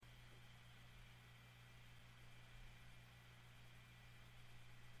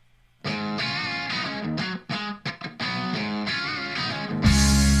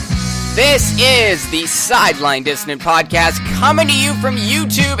This is the Sideline Dissident Podcast coming to you from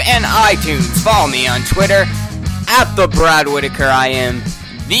YouTube and iTunes. Follow me on Twitter at the Brad Whitaker. I am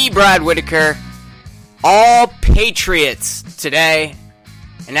the Brad Whitaker. All Patriots today.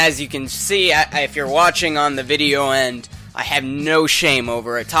 And as you can see, if you're watching on the video end, I have no shame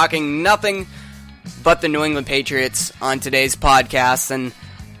over it. Talking nothing but the New England Patriots on today's podcast. And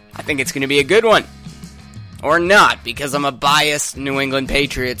I think it's going to be a good one. Or not, because I'm a biased New England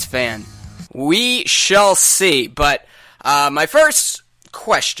Patriots fan. We shall see. But my first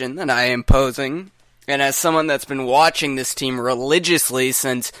question that I am posing, and as someone that's been watching this team religiously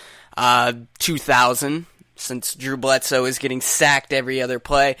since 2000, since Drew Bledsoe is getting sacked every other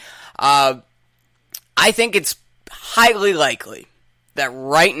play, I think it's highly likely that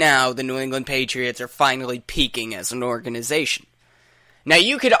right now the New England Patriots are finally peaking as an organization. Now,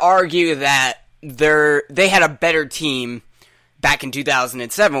 you could argue that they had a better team back in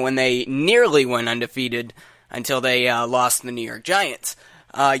 2007 when they nearly went undefeated until they lost to the New York Giants.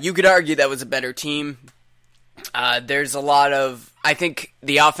 You could argue that was a better team. There's a lot of... I think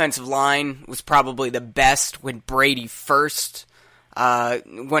the offensive line was probably the best when Brady first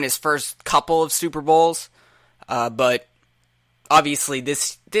won his first couple of Super Bowls. But obviously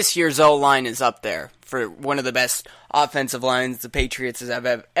this year's O-line is up there for one of the best offensive lines the Patriots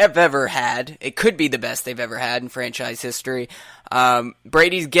have ever had. It could be the best they've ever had in franchise history.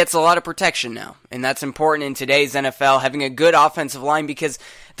 Brady gets a lot of protection now, and that's important in today's NFL, having a good offensive line, because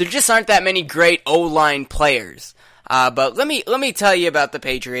there just aren't that many great O-line players. But let me tell you about the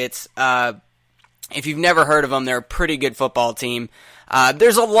Patriots. If you've never heard of them, they're a pretty good football team.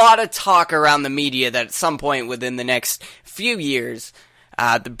 There's a lot of talk around the media that at some point within the next few years,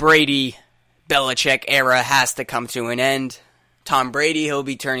 the Brady-Belichick era has to come to an end. Tom Brady, he'll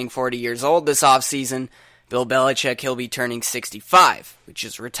be turning 40 years old this offseason. Bill Belichick, he'll be turning 65, which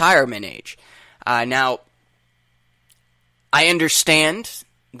is retirement age. Now, I understand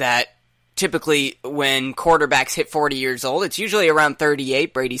that typically when quarterbacks hit 40 years old, it's usually around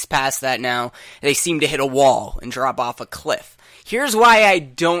 38. Brady's past that now. They seem to hit a wall and drop off a cliff. Here's why I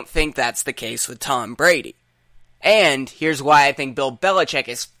don't think that's the case with Tom Brady. And here's why I think Bill Belichick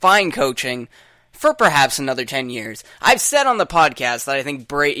is fine coaching for perhaps another 10 years. I've said on the podcast that I think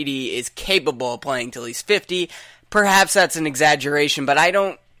Brady is capable of playing till he's 50. Perhaps that's an exaggeration, but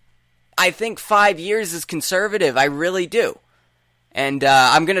I think 5 years is conservative. I really do. And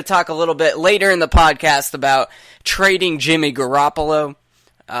I'm going to talk a little bit later in the podcast about trading Jimmy Garoppolo.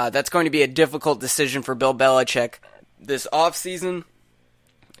 That's going to be a difficult decision for Bill Belichick this offseason.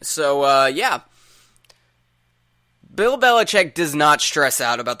 So, yeah. Bill Belichick does not stress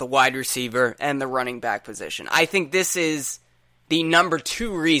out about the wide receiver and the running back position. I think this is the number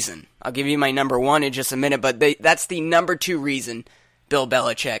 2 reason. I'll give you my number 1 in just a minute, but that's the number 2 reason Bill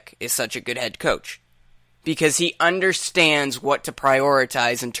Belichick is such a good head coach. Because he understands what to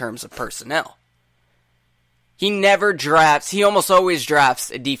prioritize in terms of personnel. He almost always drafts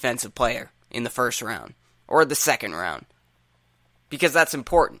a defensive player in the first round or the second round. Because that's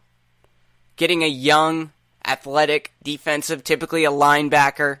important. Getting a young, athletic, defensive, typically a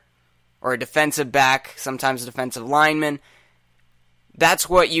linebacker or a defensive back, sometimes a defensive lineman, that's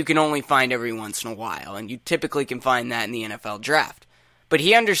what you can only find every once in a while, and you typically can find that in the NFL draft. But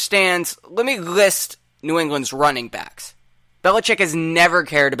he understands, let me list New England's running backs. Belichick has never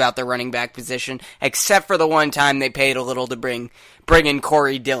cared about the running back position, except for the one time they paid a little to bring in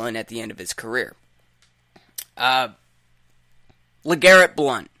Corey Dillon at the end of his career. LeGarrette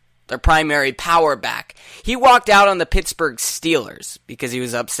Blount, their primary power back. He walked out on the Pittsburgh Steelers because he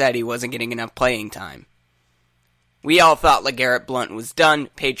was upset he wasn't getting enough playing time. We all thought LeGarrette Blount was done.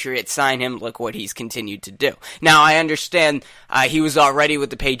 Patriots signed him. Look what he's continued to do. Now, I understand he was already with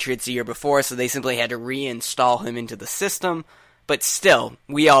the Patriots the year before, so they simply had to reinstall him into the system. But still,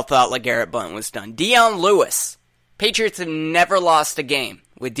 we all thought LeGarrette Blount was done. Dion Lewis. Patriots have never lost a game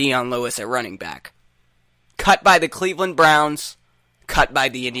with Dion Lewis at running back. Cut by the Cleveland Browns. Cut by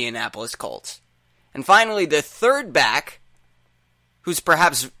the Indianapolis Colts. And finally, the third back, who's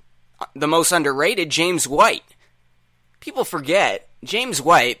perhaps the most underrated, James White. People forget, James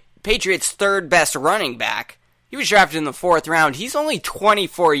White, Patriots' third best running back, he was drafted in the 4th round. He's only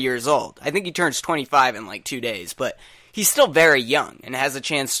 24 years old. I think he turns 25 in like 2 days, but he's still very young and has a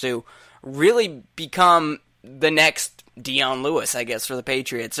chance to really become the next Dion Lewis, I guess, for the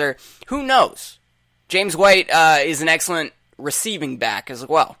Patriots. Or who knows? James White is an excellent receiving back as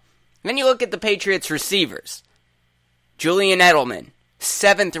well. And then you look at the Patriots' receivers. Julian Edelman,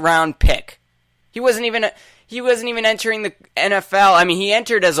 7th round pick. He wasn't even entering the NFL. I mean, he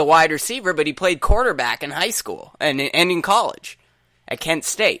entered as a wide receiver, but he played quarterback in high school and in college at Kent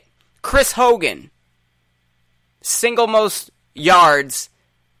State. Chris Hogan, single most yards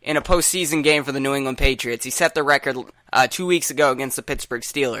in a postseason game for the New England Patriots. He set the record 2 weeks ago against the Pittsburgh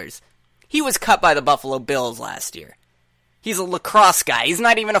Steelers. He was cut by the Buffalo Bills last year. He's a lacrosse guy. He's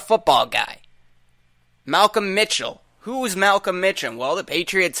not even a football guy. Malcolm Mitchell. Who's Malcolm Mitchell? Well, the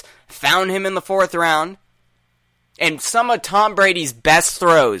Patriots found him in the 4th round. And some of Tom Brady's best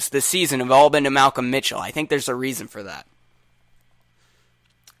throws this season have all been to Malcolm Mitchell. I think there's a reason for that.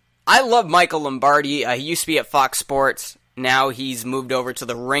 I love Michael Lombardi. He used to be at Fox Sports. Now he's moved over to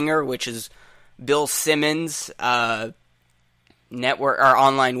The Ringer, which is Bill Simmons' network or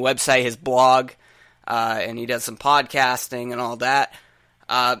online website, his blog. And he does some podcasting and all that.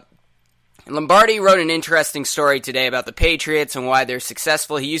 Lombardi wrote an interesting story today about the Patriots and why they're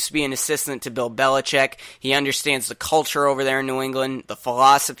successful. He used to be an assistant to Bill Belichick. He understands the culture over there in New England, the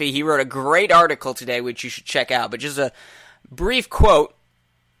philosophy. He wrote a great article today, which you should check out. But just a brief quote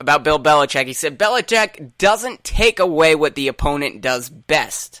about Bill Belichick. He said, Belichick doesn't take away what the opponent does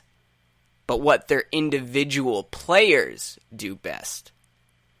best, but what their individual players do best.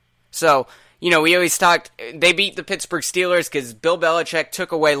 So, we always talked, they beat the Pittsburgh Steelers because Bill Belichick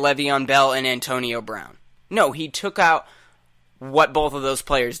took away Le'Veon Bell and Antonio Brown. No, he took out what both of those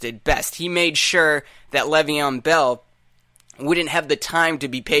players did best. He made sure that Le'Veon Bell wouldn't have the time to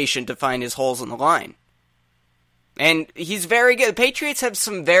be patient to find his holes in the line. And he's very good. The Patriots have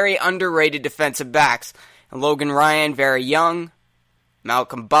some very underrated defensive backs. Logan Ryan, very young.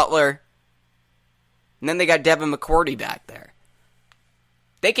 Malcolm Butler. And then they got Devin McCourty back there.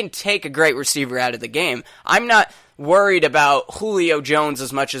 They can take a great receiver out of the game. I'm not worried about Julio Jones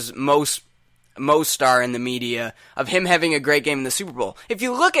as much as most are in the media of him having a great game in the Super Bowl. If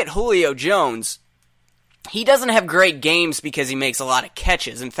you look at Julio Jones, he doesn't have great games because he makes a lot of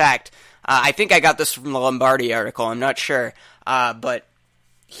catches. In fact, I think I got this from the Lombardi article. I'm not sure. But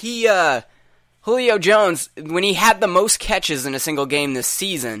Julio Jones, when he had the most catches in a single game this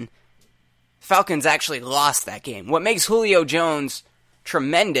season, Falcons actually lost that game. What makes Julio Jones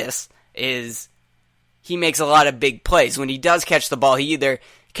tremendous is he makes a lot of big plays. When he does catch the ball, he either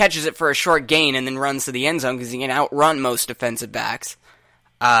catches it for a short gain and then runs to the end zone because he can outrun most defensive backs,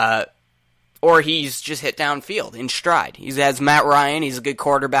 or he's just hit downfield in stride. He has Matt Ryan. He's a good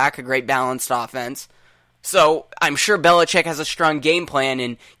quarterback, a great balanced offense. So I'm sure Belichick has a strong game plan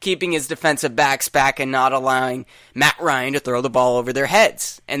in keeping his defensive backs back and not allowing Matt Ryan to throw the ball over their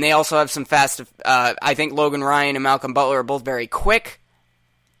heads. And they also have some fast, I think Logan Ryan and Malcolm Butler are both very quick.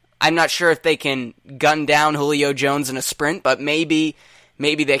 I'm not sure if they can gun down Julio Jones in a sprint, but maybe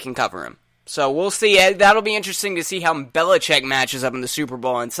they can cover him. So we'll see. That'll be interesting to see how Belichick matches up in the Super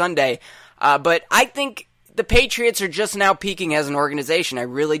Bowl on Sunday. But I think the Patriots are just now peaking as an organization. I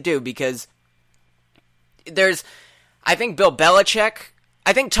really do, because I think Bill Belichick,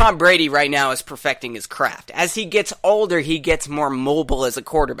 I think Tom Brady right now is perfecting his craft. As he gets older, he gets more mobile as a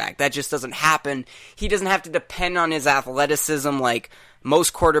quarterback. That just doesn't happen. He doesn't have to depend on his athleticism like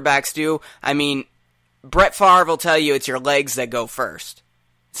most quarterbacks do. I mean, Brett Favre will tell you it's your legs that go first.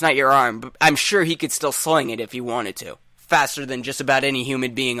 It's not your arm, but I'm sure he could still sling it if he wanted to. Faster than just about any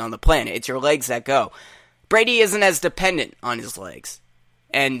human being on the planet. It's your legs that go. Brady isn't as dependent on his legs.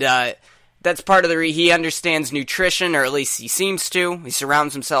 And that's part of he understands nutrition, or at least he seems to. He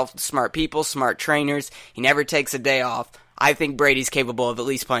surrounds himself with smart people, smart trainers. He never takes a day off. I think Brady's capable of at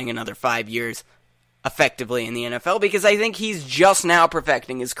least playing another 5 years effectively in the NFL, because I think he's just now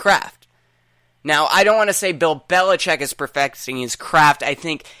perfecting his craft. Now, I don't want to say Bill Belichick is perfecting his craft. I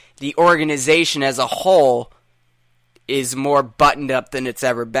think the organization as a whole is more buttoned up than it's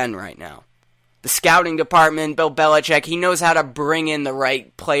ever been right now. The scouting department, Bill Belichick, he knows how to bring in the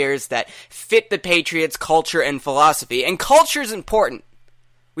right players that fit the Patriots' culture and philosophy. And culture is important.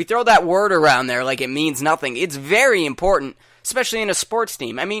 We throw that word around there like it means nothing. It's very important, especially in a sports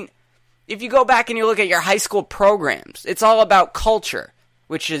team. I mean, if you go back and you look at your high school programs, it's all about culture,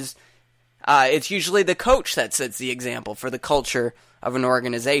 which is, it's usually the coach that sets the example for the culture of an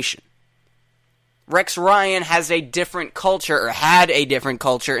organization. Rex Ryan has a different culture, or had a different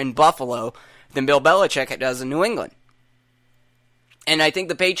culture in Buffalo than Bill Belichick does in New England. And I think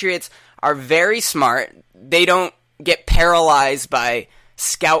the Patriots are very smart. They don't get paralyzed by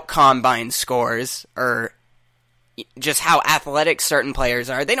scout combine scores or just how athletic certain players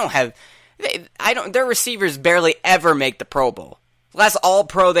are. Their receivers barely ever make the Pro Bowl. The last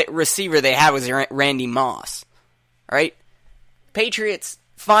all-pro receiver they had was Randy Moss. All right? Patriots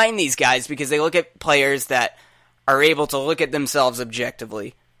find these guys because they look at players that are able to look at themselves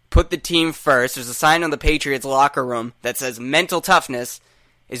objectively, put the team first. There's a sign on the Patriots locker room that says mental toughness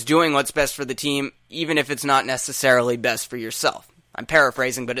is doing what's best for the team, even if it's not necessarily best for yourself. I'm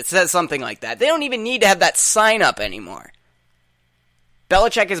paraphrasing, but it says something like that. They don't even need to have that sign up anymore.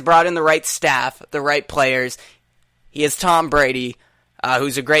 Belichick has brought in the right staff, the right players. He has Tom Brady,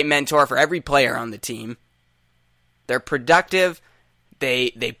 who's a great mentor for every player on the team. They're productive.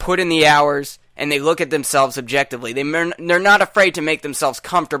 They put in the hours, and they look at themselves objectively. They're not afraid to make themselves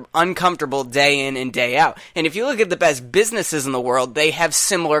uncomfortable day in and day out. And if you look at the best businesses in the world, they have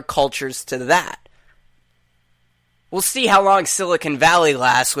similar cultures to that. We'll see how long Silicon Valley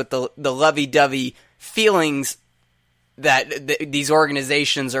lasts with the lovey-dovey feelings that these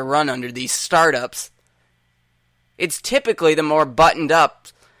organizations are run under, these startups. It's typically the more buttoned-up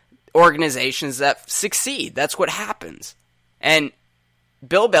organizations that succeed. That's what happens. And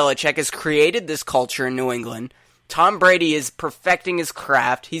Bill Belichick has created this culture in New England. Tom Brady is perfecting his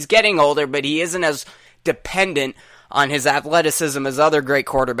craft. He's getting older, but he isn't as dependent on his athleticism as other great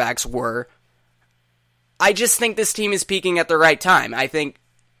quarterbacks were. I just think this team is peaking at the right time. I think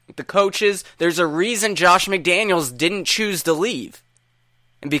the coaches, there's a reason Josh McDaniels didn't choose to leave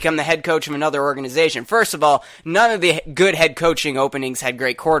and become the head coach of another organization. First of all, none of the good head coaching openings had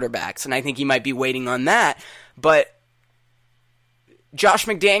great quarterbacks, and I think he might be waiting on that. But Josh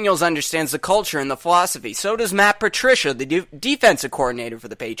McDaniels understands the culture and the philosophy. So does Matt Patricia, the defensive coordinator for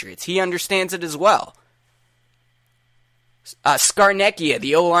the Patriots. He understands it as well. Scarnecchia,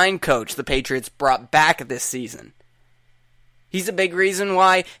 the O-line coach the Patriots brought back this season. He's a big reason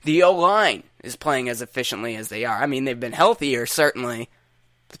why the O-line is playing as efficiently as they are. I mean, they've been healthier, certainly.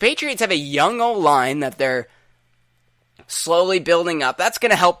 The Patriots have a young O-line that they're slowly building up. That's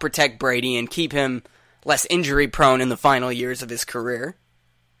going to help protect Brady and keep him less injury-prone in the final years of his career.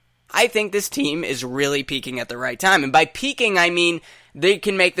 I think this team is really peaking at the right time. And by peaking, I mean they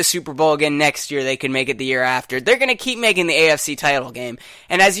can make the Super Bowl again next year. They can make it the year after. They're going to keep making the AFC title game.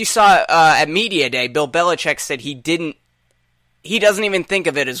 And as you saw at Media Day, Bill Belichick said he doesn't even think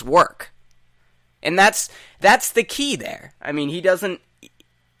of it as work. And that's the key there. I mean,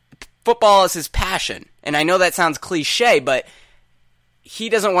 football is his passion. And I know that sounds cliche, but he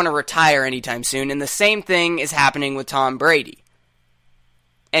doesn't want to retire anytime soon. And the same thing is happening with Tom Brady.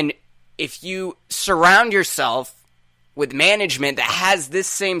 And if you surround yourself with management that has this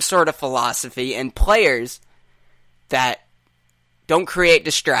same sort of philosophy and players that don't create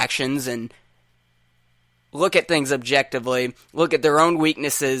distractions and look at things objectively, look at their own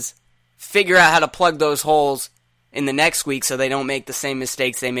weaknesses, figure out how to plug those holes in the next week so they don't make the same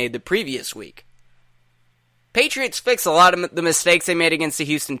mistakes they made the previous week. Patriots fix a lot of the mistakes they made against the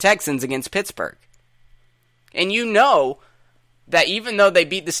Houston Texans against Pittsburgh. And you know that even though they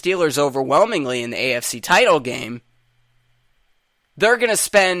beat the Steelers overwhelmingly in the AFC title game, they're going to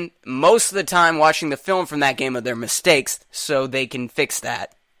spend most of the time watching the film from that game of their mistakes so they can fix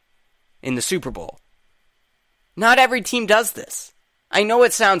that in the Super Bowl. Not every team does this. I know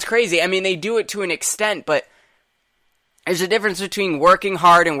it sounds crazy. I mean, they do it to an extent, but there's a difference between working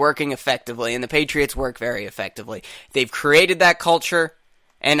hard and working effectively, and the Patriots work very effectively. They've created that culture,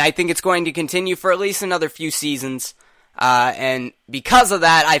 and I think it's going to continue for at least another few seasons. And because of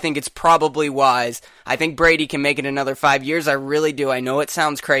that, I think it's probably wise. I think Brady can make it another 5 years. I really do. I know it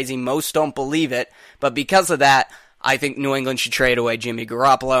sounds crazy. Most don't believe it. But because of that, I think New England should trade away Jimmy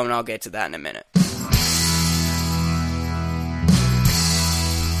Garoppolo, and I'll get to that in a minute.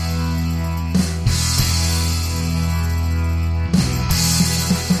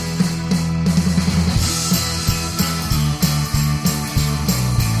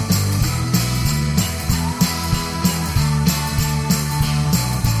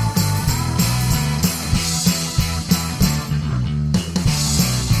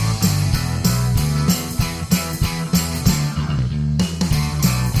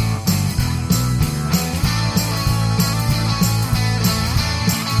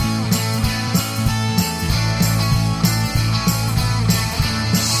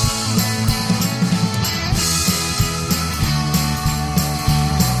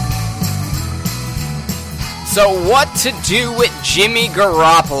 So what to do with Jimmy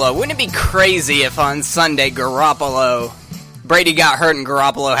Garoppolo? Wouldn't it be crazy if on Sunday Brady got hurt and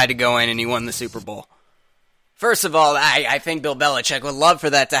Garoppolo had to go in and he won the Super Bowl? First of all, I think Bill Belichick would love for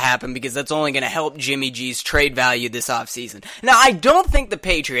that to happen because that's only going to help Jimmy G's trade value this offseason. Now, I don't think the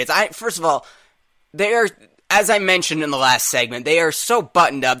Patriots, first of all, they are, as I mentioned in the last segment, they are so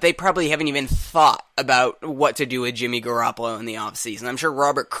buttoned up, they probably haven't even thought about what to do with Jimmy Garoppolo in the offseason. I'm sure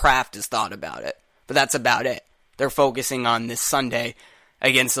Robert Kraft has thought about it. But that's about it. They're focusing on this Sunday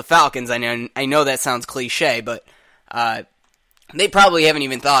against the Falcons. I know that sounds cliche, but they probably haven't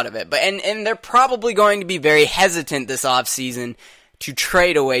even thought of it. And they're probably going to be very hesitant this offseason to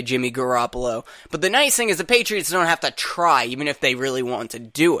trade away Jimmy Garoppolo. But the nice thing is the Patriots don't have to try, even if they really want to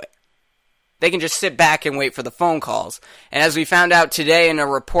do it. They can just sit back and wait for the phone calls. And as we found out today in a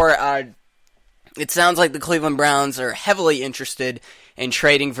report, it sounds like the Cleveland Browns are heavily interested in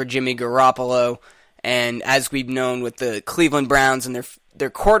trading for Jimmy Garoppolo. And as we've known with the Cleveland Browns and their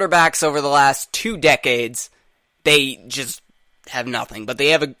quarterbacks over the last 2 decades, they just have nothing. But they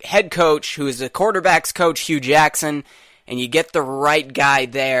have a head coach who is a quarterback's coach, Hugh Jackson, and you get the right guy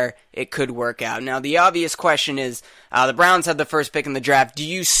there, it could work out. Now, the obvious question is, the Browns had the first pick in the draft. Do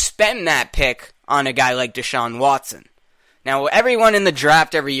you spend that pick on a guy like Deshaun Watson? Now, everyone in the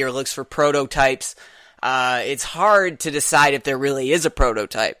draft every year looks for prototypes. It's hard to decide if there really is a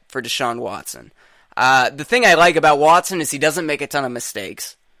prototype for Deshaun Watson. The thing I like about Watson is he doesn't make a ton of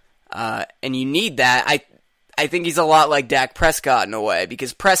mistakes. And you need that. I think he's a lot like Dak Prescott in a way,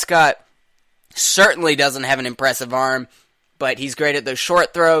 because Prescott certainly doesn't have an impressive arm, but he's great at those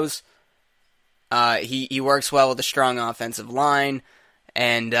short throws. He works well with a strong offensive line.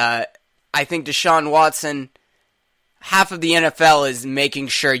 And I think Deshaun Watson, half of the NFL is making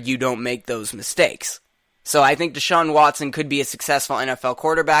sure you don't make those mistakes. So I think Deshaun Watson could be a successful NFL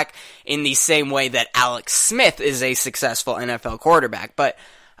quarterback in the same way that Alex Smith is a successful NFL quarterback. But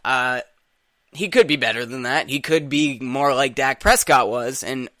he could be better than that. He could be more like Dak Prescott was,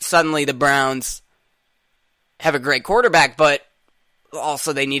 and suddenly the Browns have a great quarterback, but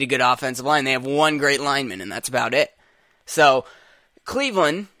also they need a good offensive line. They have one great lineman, and that's about it. So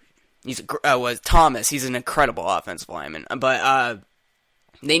Cleveland, was Thomas. He's an incredible offensive lineman, but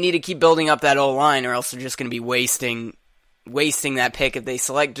they need to keep building up that O-line, or else they're just going to be wasting that pick if they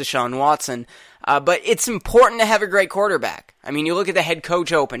select Deshaun Watson. But it's important to have a great quarterback. I mean, you look at the head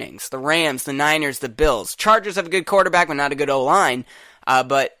coach openings, the Rams, the Niners, the Bills. Chargers have a good quarterback, but not a good O-line.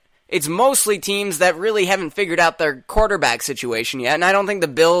 But it's mostly teams that really haven't figured out their quarterback situation yet, and I don't think the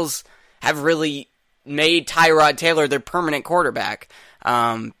Bills have really made Tyrod Taylor their permanent quarterback.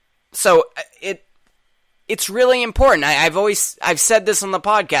 So it's really important. I've said this on the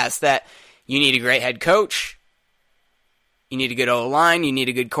podcast that you need a great head coach, you need a good O-line, you need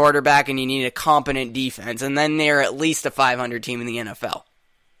a good quarterback, and you need a competent defense, and then they're at least a 500 team in the NFL.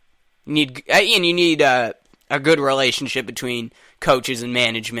 You need a good relationship between coaches and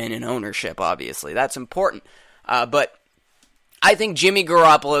management and ownership, obviously. That's important. But I think Jimmy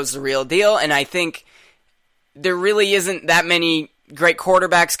Garoppolo is the real deal, and I think there really isn't that many great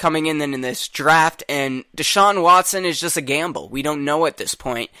quarterbacks coming in this draft, and Deshaun Watson is just a gamble. We don't know at this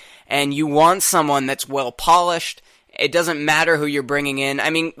point, and you want someone that's well-polished. It doesn't matter who you're bringing in. I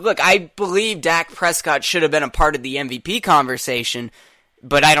mean, look, I believe Dak Prescott should have been a part of the MVP conversation,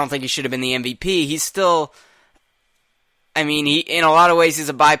 but I don't think he should have been the MVP. He's still, I mean, in a lot of ways, he's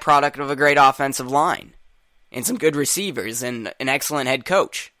a byproduct of a great offensive line and some good receivers and an excellent head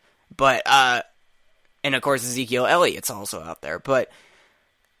coach. But, and of course, Ezekiel Elliott's also out there. But,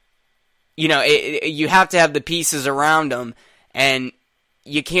 you know, you have to have the pieces around him, and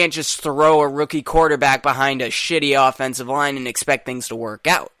you can't just throw a rookie quarterback behind a shitty offensive line and expect things to work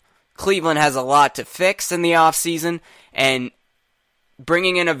out. Cleveland has a lot to fix in the offseason, and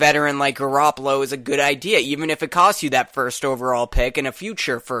bringing in a veteran like Garoppolo is a good idea, even if it costs you that first overall pick and a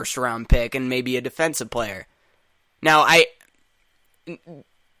future first-round pick and maybe a defensive player. Now,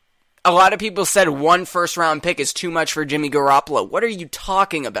 a lot of people said one first-round pick is too much for Jimmy Garoppolo. What are you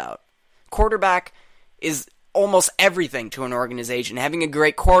talking about? Quarterback is almost everything to an organization. Having a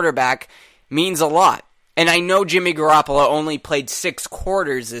great quarterback means a lot. And I know Jimmy Garoppolo only played 6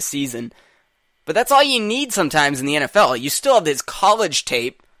 quarters this season, but that's all you need sometimes in the NFL. You still have this college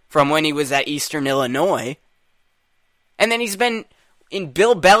tape from when he was at Eastern Illinois, and then he's been in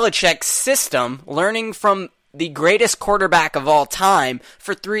Bill Belichick's system learning from the greatest quarterback of all time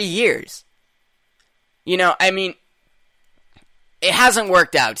for 3 years. You know, I mean, it hasn't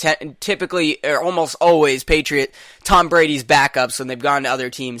worked out. Typically, or almost always, Tom Brady's backups when they've gone to other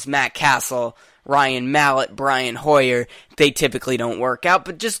teams, Matt Castle, Ryan Mallett, Brian Hoyer, they typically don't work out.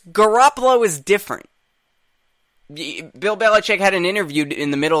 But just Garoppolo is different. Bill Belichick had an interview in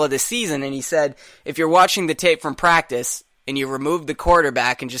the middle of the season, and he said, if you're watching the tape from practice and you remove the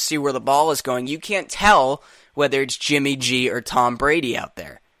quarterback and just see where the ball is going, you can't tell whether it's Jimmy G or Tom Brady out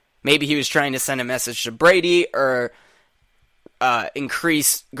there. Maybe he was trying to send a message to Brady or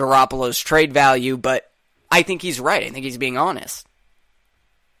increase Garoppolo's trade value, but I think he's right. I think he's being honest.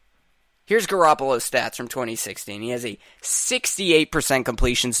 Here's Garoppolo's stats from 2016. He has a 68%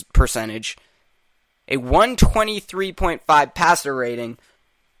 completion percentage, a 123.5 passer rating.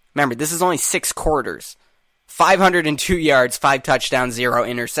 Remember, this is only 6 quarters. 502 yards, 5 touchdowns, 0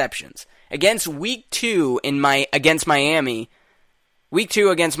 interceptions. Against week 2 against Miami, Week 2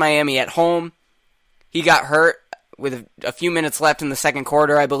 against Miami at home, he got hurt with a few minutes left in the second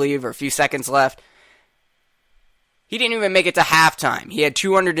quarter, I believe, or a few seconds left. He didn't even make it to halftime. He had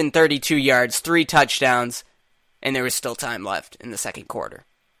 232 yards, 3 touchdowns, and there was still time left in the second quarter.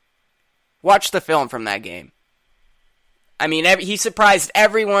 Watch the film from that game. I mean, he surprised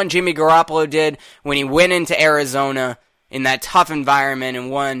everyone, Jimmy Garoppolo did, when he went into Arizona in that tough environment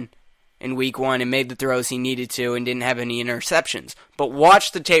and won in Week 1 and made the throws he needed to and didn't have any interceptions. But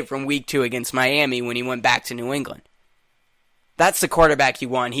watch the tape from Week 2 against Miami when he went back to New England. That's the quarterback you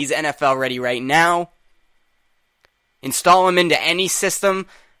want. He's NFL ready right now. Install him into any system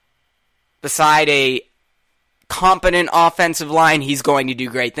beside a competent offensive line, he's going to do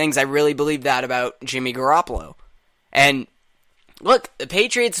great things. I really believe that about Jimmy Garoppolo. And look, the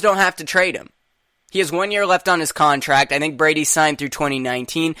Patriots don't have to trade him. He has 1 year left on his contract. I think Brady signed through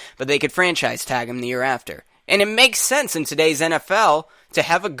 2019, but they could franchise tag him the year after. And it makes sense in today's NFL to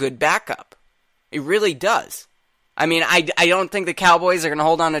have a good backup. It really does. I mean, I don't think the Cowboys are going to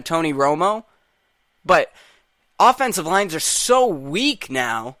hold on to Tony Romo, but offensive lines are so weak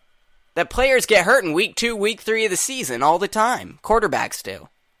now that players get hurt in Week 2, Week 3 of the season all the time. Quarterbacks do.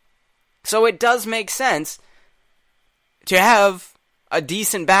 So it does make sense to have a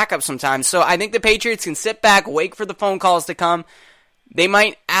decent backup sometimes. So I think the Patriots can sit back, wait for the phone calls to come. They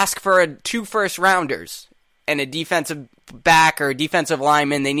might ask for 2 first-rounders and a defensive back or a defensive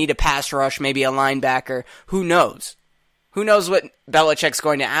lineman. They need a pass rush, maybe a linebacker. Who knows? Who knows what Belichick's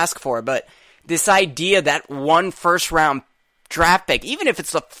going to ask for? But this idea that 1 first-round draft pick, even if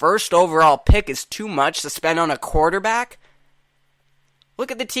it's the first overall pick, is too much to spend on a quarterback.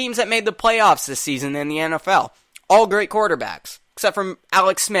 Look at the teams that made the playoffs this season in the NFL. All great quarterbacks, except for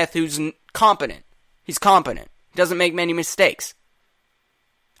Alex Smith, who's competent. He's competent. He doesn't make many mistakes.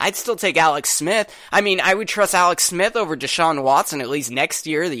 I'd still take Alex Smith. I mean, I would trust Alex Smith over Deshaun Watson at least next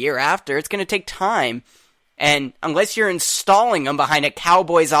year, the year after. It's going to take time. And unless you're installing him behind a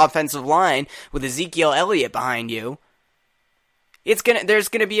Cowboys offensive line with Ezekiel Elliott behind you, there's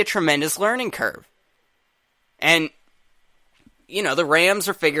going to be a tremendous learning curve. And, you know, the Rams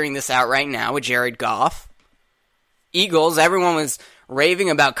are figuring this out right now with Jared Goff. Eagles, everyone was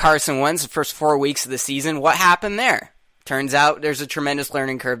raving about Carson Wentz the first 4 weeks of the season. What happened there? Turns out there's a tremendous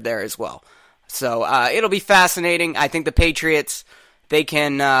learning curve there as well. So it'll be fascinating. I think the Patriots, they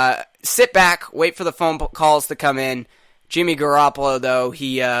can sit back, wait for the phone calls to come in. Jimmy Garoppolo, though,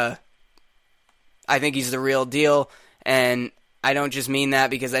 I think he's the real deal. And I don't just mean that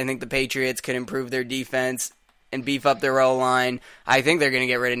because I think the Patriots could improve their defense and beef up their O-line. I think they're going to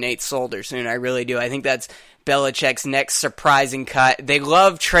get rid of Nate Solder soon. I really do. I think that's Belichick's next surprising cut. They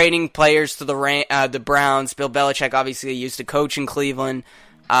love trading players to the Browns. Bill Belichick obviously used to coach in Cleveland,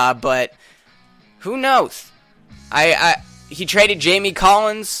 but who knows? He traded Jamie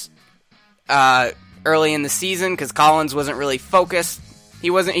Collins early in the season because Collins wasn't really focused.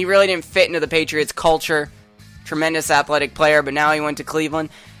 He really didn't fit into the Patriots culture. Tremendous athletic player, but now he went to Cleveland.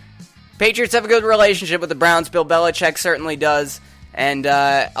 Patriots have a good relationship with the Browns. Bill Belichick certainly does, and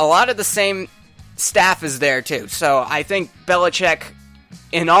a lot of the same staff is there too. So I think Belichick,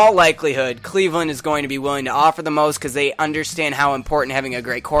 in all likelihood, Cleveland is going to be willing to offer the most because they understand how important having a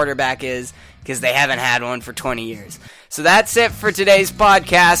great quarterback is because they haven't had one for 20 years. So that's it for today's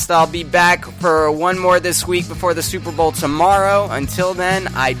podcast. I'll be back for one more this week before the Super Bowl tomorrow. Until then,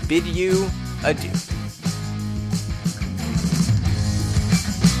 I bid you adieu.